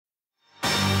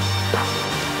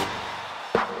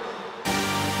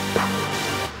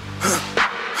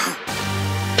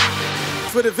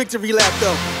for the victory lap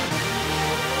though.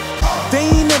 They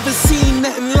ain't never seen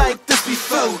nothing like this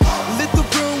before. Lit the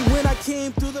room when I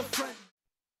came through the front.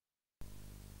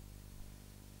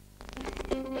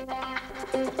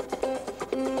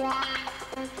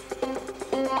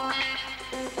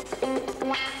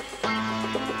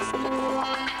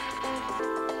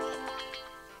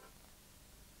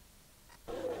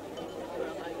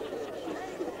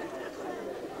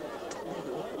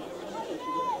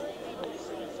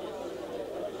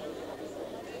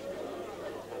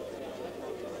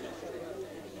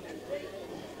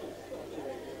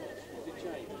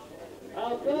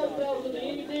 Our third belt of the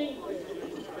evening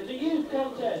is a youth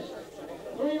contest.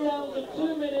 3 rounds of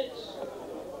 2 minutes.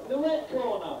 The red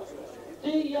corner,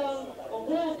 D. Young of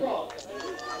Wilcox.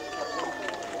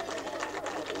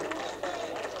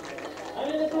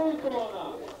 And in the blue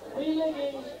corner, B.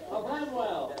 Liggins of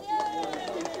Hanwell.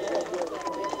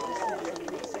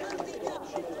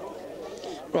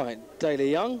 Right,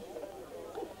 Daly Young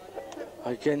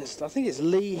against, I think it's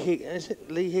Lee Higgins, is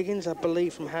it Lee Higgins, I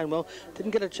believe, from Hanwell. Didn't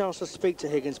get a chance to speak to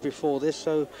Higgins before this,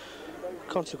 so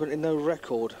consequently no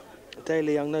record.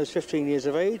 Daly Young knows 15 years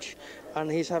of age,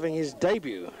 and he's having his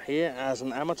debut here as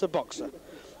an amateur boxer.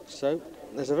 So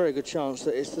there's a very good chance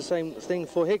that it's the same thing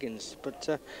for Higgins,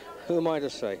 but who am I to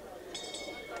say?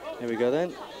 Here we go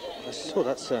then. Oh,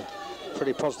 that's a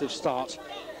pretty positive start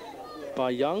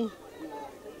by Young.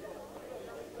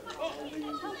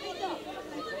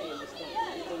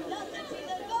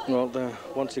 Well, they're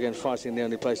once again fighting in the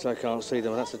only place I can't see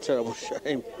them, and that's a terrible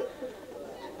shame.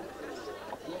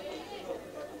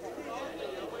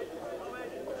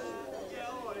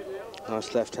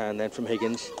 Nice left hand then from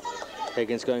Higgins.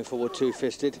 Higgins going forward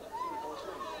two-fisted.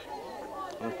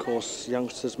 And of course,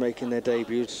 youngsters making their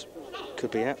debuts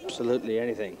could be absolutely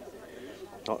anything.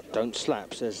 Oh, don't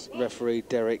slap, says referee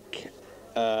Derek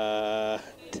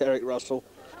Russell.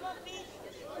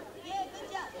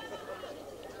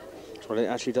 Well, it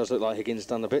actually does look like Higgins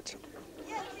done a bit.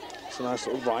 It's a nice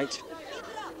little right.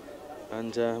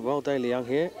 And, well, Daly Young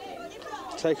here,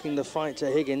 taking the fight to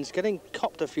Higgins, getting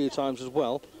copped a few times as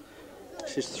well.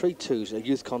 This is 3-2, a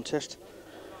youth contest.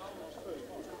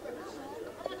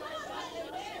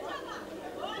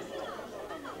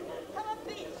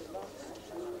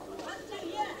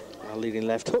 A leading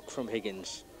left hook from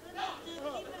Higgins.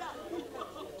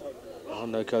 Oh,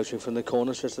 no coaching from the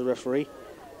corner, says the referee.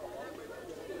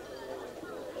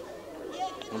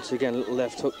 Once again, a little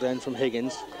left hook then from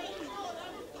Higgins.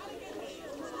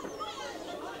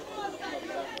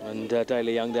 And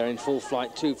Daly Young there in full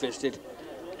flight, two-fisted.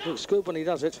 Looks good when he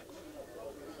does it.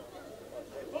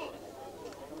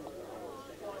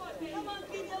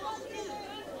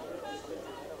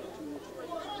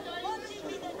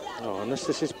 Oh, unless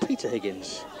this is Peter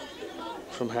Higgins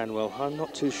from Hanwell, I'm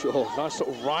not too sure. Nice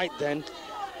little right then.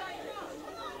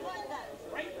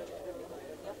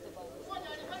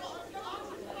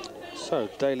 So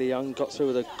Daly Young got through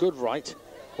with a good right.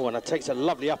 Oh, and it takes a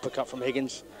lovely uppercut from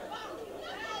Higgins.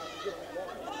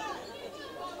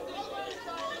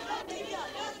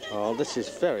 Oh, this is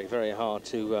very, very hard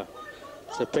to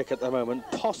pick at the moment.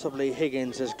 Possibly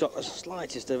Higgins has got the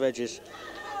slightest of edges,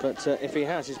 but if he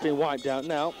has, he's been wiped out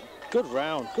now. Good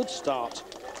round, good start.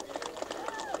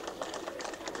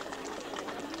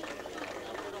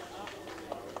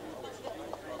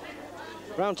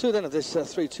 Round two then of this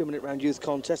 3 2-minute round youth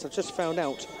contest. I've just found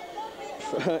out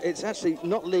it's actually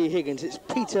not Lee Higgins, it's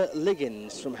Peter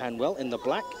Liggins from Hanwell in the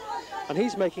black, and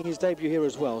he's making his debut here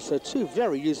as well. So two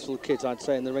very useful kids, I'd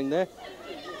say, in the ring there.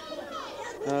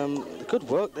 Good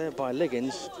work there by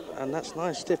Liggins, and that's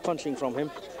nice stiff punching from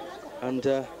him. And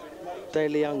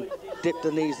Daly Young dipped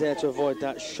the knees there to avoid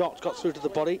that shot, got through to the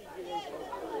body.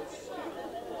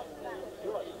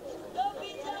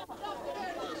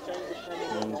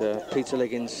 And Peter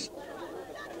Liggins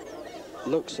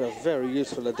looks a very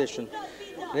useful addition.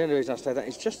 The only reason I say that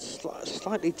is just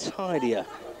slightly tidier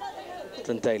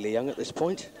than Daly Young at this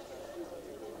point.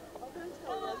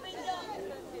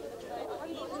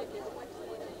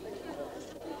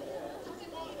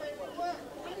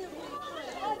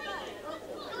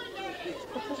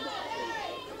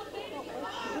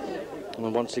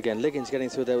 And once again, Liggins getting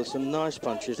through there with some nice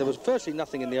punches. There was virtually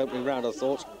nothing in the opening round, I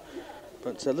thought.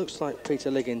 But looks like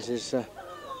Peter Liggins is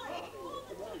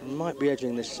might be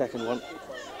edging this second one.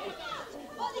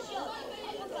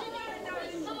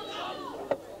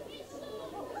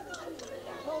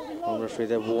 On referee,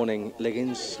 they're warning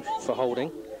Liggins for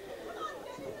holding.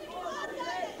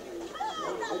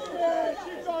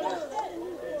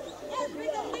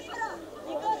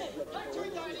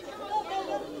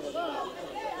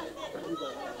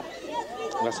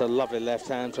 That's a lovely left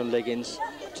hand from Liggins.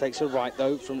 Takes a right,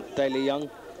 though, from Daly Young.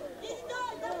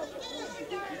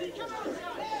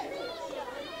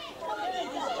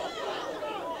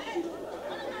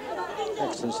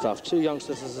 Excellent stuff. Two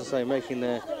youngsters, as I say, making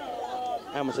their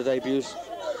amateur debuts.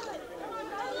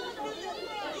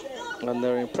 And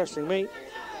they're impressing me.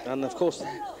 And, of course,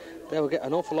 they will get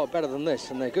an awful lot better than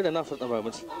this, and they're good enough at the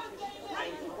moment.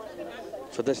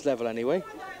 For this level, anyway.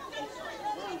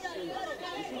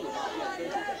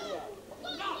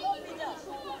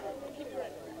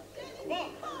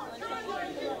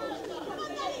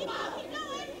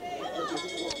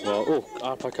 Well, oh,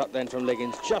 uppercut then from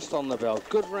Liggins, just on the bell.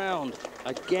 Good round,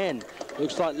 again.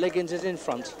 Looks like Liggins is in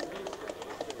front.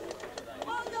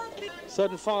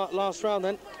 Third and last round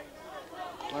then.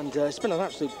 And it's been an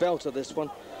absolute belter, this one.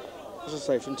 As I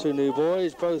say, from two new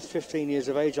boys, both 15 years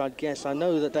of age, I'd guess. I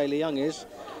know that Daly Young is.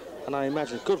 And I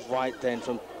imagine good right then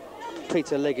from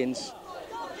Peter Liggins.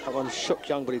 That one shook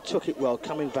Young, but he took it well,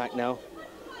 coming back now.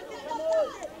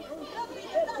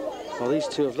 Well, these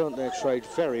two have learnt their trade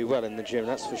very well in the gym,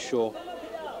 that's for sure.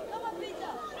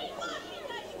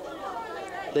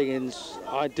 Liggins,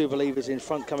 I do believe, is in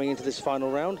front coming into this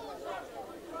final round.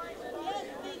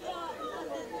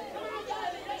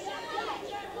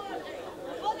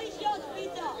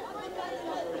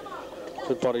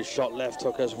 Good body shot, left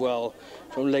hook as well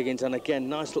from Liggins, and again,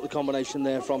 nice little combination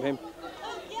there from him.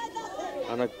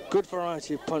 And a good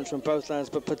variety of punch from both lads,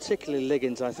 but particularly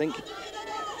Liggins, I think.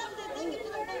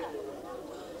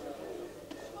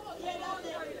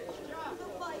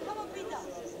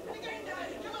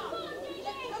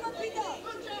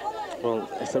 Well,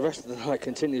 if the rest of the night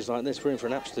continues like this, we're in for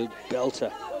an absolute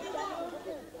belter.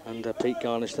 And Pete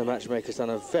Garnish, the matchmaker, has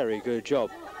done a very good job.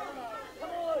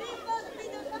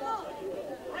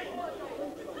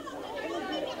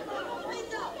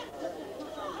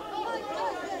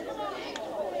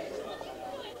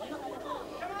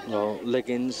 Well,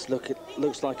 Liggins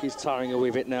looks like he's tiring a wee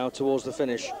bit now towards the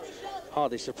finish.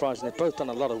 Hardly surprising, they've both done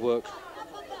a lot of work.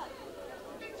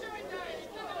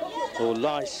 Oh,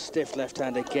 nice stiff left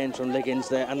hand again from Liggins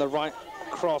there, and the right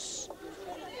cross.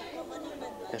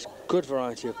 Yes, good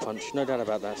variety of punch, no doubt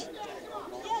about that.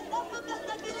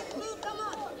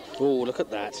 Oh, look at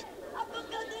that.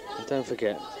 And don't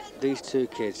forget, these two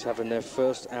kids having their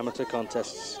first amateur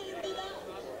contests.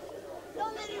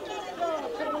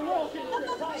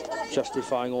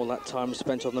 Justifying all that time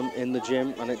spent on them in the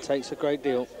gym, and it takes a great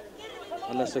deal,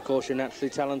 unless, of course, you're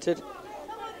naturally talented.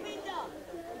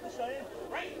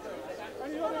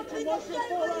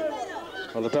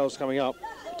 Well, the bell's coming up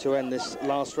to end this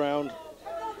last round,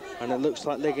 and it looks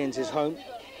like Liggins is home.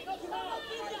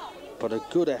 But a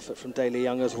good effort from Daly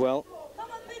Young as well.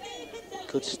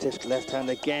 Good stiff left hand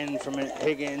again from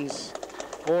Higgins.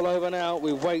 All over now.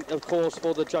 We wait, of course,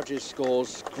 for the judges'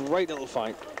 scores. Great little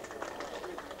fight.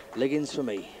 Liggins for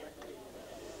me.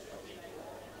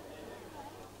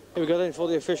 Here we go then for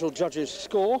the official judges'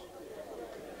 score.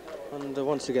 And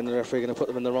once again, the referee going to put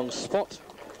them in the wrong spot.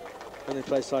 Any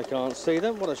place I can't see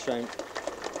them. What a shame.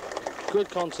 Good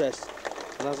contest.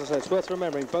 And as I say, it's worth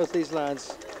remembering, both these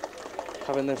lads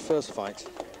having their first fight.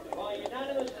 By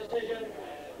unanimous decision,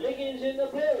 Liggins in the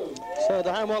blue. So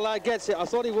the Hanwell lad gets it. I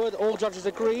thought he would. All judges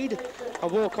agreed.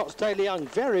 And Walcott's Daly Young,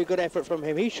 very good effort from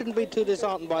him. He shouldn't be too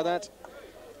disheartened by that.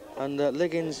 And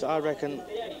Liggins, I reckon,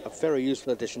 a very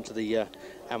useful addition to the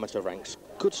amateur ranks.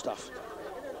 Good stuff.